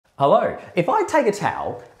Hello. If I take a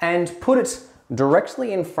towel and put it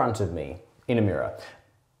directly in front of me in a mirror,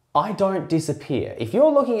 I don't disappear. If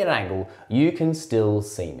you're looking at an angle, you can still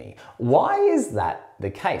see me. Why is that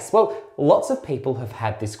the case? Well, lots of people have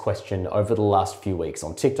had this question over the last few weeks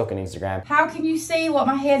on TikTok and Instagram. How can you see what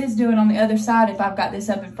my head is doing on the other side if I've got this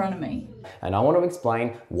up in front of me? And I want to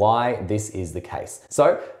explain why this is the case.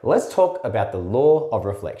 So let's talk about the law of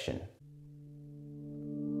reflection.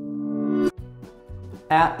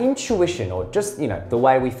 Our intuition, or just, the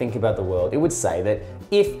way we think about the world, it would say that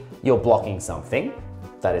if you're blocking something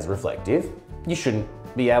that is reflective, you shouldn't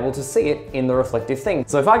be able to see it in the reflective thing.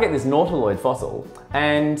 So if I get this nautiloid fossil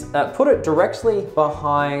and put it directly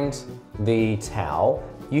behind the towel,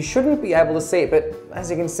 you shouldn't be able to see it, but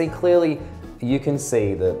as you can see clearly, you can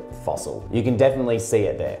see the fossil. You can definitely see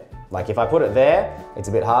it there. Like if I put it there, it's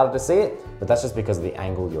a bit harder to see it, but that's just because of the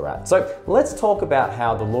angle you're at. So let's talk about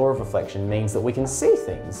how the law of reflection means that we can see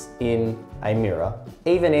things in a mirror,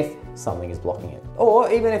 even if something is blocking it. Or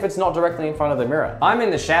even if it's not directly in front of the mirror. I'm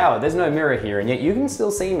in the shower, there's no mirror here, and yet you can still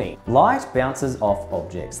see me. Light bounces off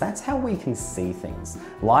objects. That's how we can see things.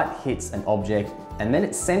 Light hits an object, and then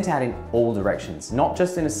it's sent out in all directions, not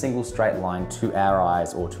just in a single straight line to our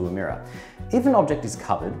eyes or to a mirror. If an object is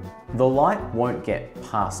covered, the light won't get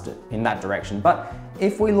past it in that direction, but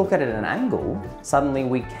if we look at it at an angle, suddenly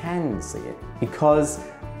we can see it because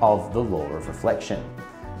of the law of reflection.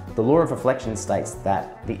 The law of reflection states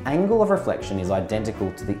that the angle of reflection is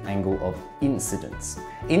identical to the angle of incidence.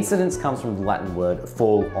 Incidence comes from the Latin word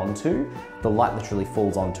fall onto. The light literally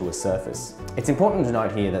falls onto a surface. It's important to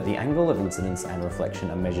note here that the angle of incidence and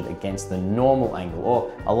reflection are measured against the normal angle,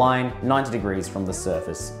 or a line 90 degrees from the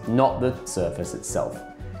surface, not the surface itself.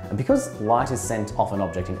 And because light is sent off an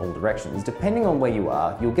object in all directions, depending on where you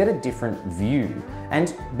are, you'll get a different view.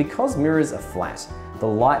 And because mirrors are flat, the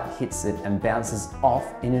light hits it and bounces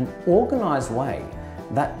off in an organized way.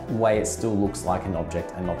 That way it still looks like an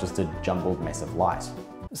object and not just a jumbled mess of light.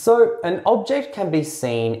 So an object can be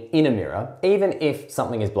seen in a mirror, even if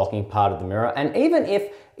something is blocking part of the mirror, and even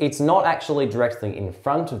if it's not actually directly in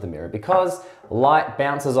front of the mirror, because light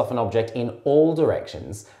bounces off an object in all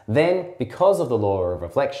directions, then because of the law of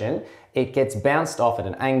reflection, it gets bounced off at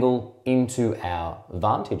an angle into our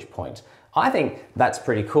vantage point. I think that's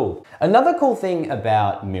pretty cool. Another cool thing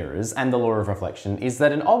about mirrors and the law of reflection is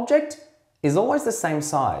that an object is always the same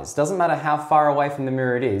size. Doesn't matter how far away from the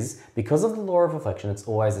mirror it is, because of the law of reflection, it's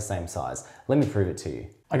always the same size. Let me prove it to you.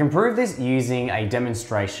 I can prove this using a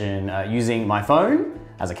demonstration using my phone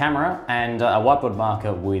as a camera and a whiteboard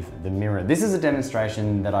marker with the mirror. This is a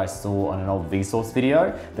demonstration that I saw on an old Vsauce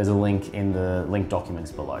video. There's a link in the link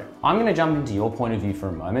documents below. I'm gonna jump into your point of view for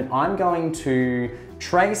a moment. I'm going to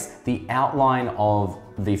trace the outline of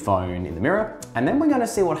the phone in the mirror, and then we're gonna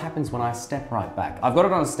see what happens when I step right back. I've got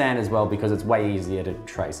it on a stand as well because it's way easier to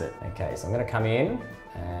trace it. Okay, so I'm gonna come in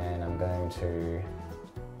and I'm going to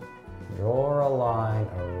draw a line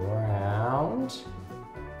around,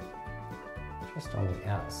 just on the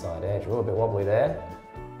outside edge, a little bit wobbly there.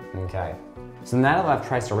 Okay, so now that I've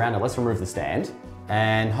traced around it, let's remove the stand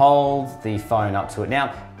and hold the phone up to it.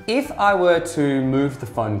 Now, if I were to move the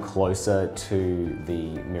phone closer to the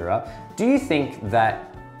mirror, do you think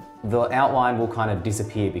that the outline will kind of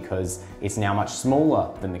disappear because it's now much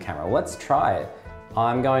smaller than the camera? Let's try it.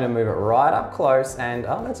 I'm going to move it right up close and,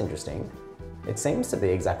 oh, that's interesting. It seems to be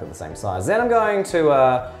exactly the same size. Then I'm going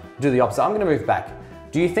to do the opposite. I'm going to move back.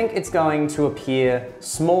 Do you think it's going to appear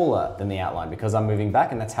smaller than the outline because I'm moving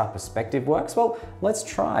back and that's how perspective works? Well, let's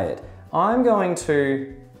try it. I'm going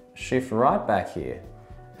to shift right back here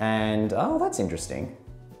and, oh, that's interesting.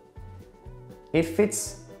 It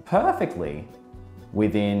fits perfectly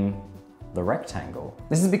within the rectangle.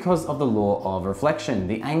 This is because of the law of reflection.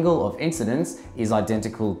 The angle of incidence is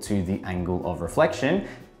identical to the angle of reflection,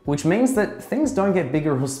 which means that things don't get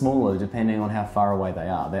bigger or smaller depending on how far away they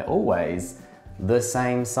are. They're always the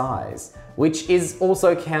same size, which is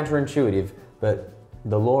also counterintuitive, but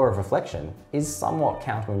the law of reflection is somewhat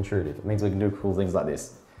counterintuitive. It means we can do cool things like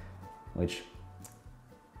this,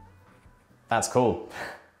 that's cool.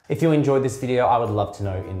 If you enjoyed this video, I would love to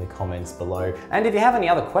know in the comments below. And if you have any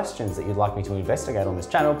other questions that you'd like me to investigate on this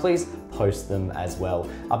channel, please post them as well.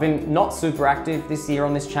 I've been not super active this year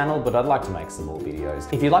on this channel, but I'd like to make some more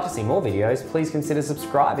videos. If you'd like to see more videos, please consider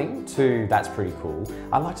subscribing to That's Pretty Cool.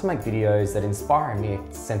 I like to make videos that inspire me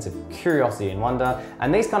a sense of curiosity and wonder,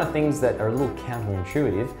 and these kind of things that are a little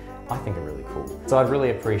counterintuitive, I think are really cool. So I'd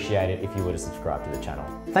really appreciate it if you were to subscribe to the channel.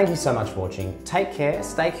 Thank you so much for watching. Take care,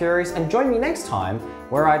 stay curious, and join me next time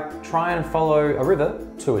where I try and follow a river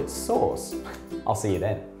to its source. I'll see you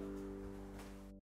then.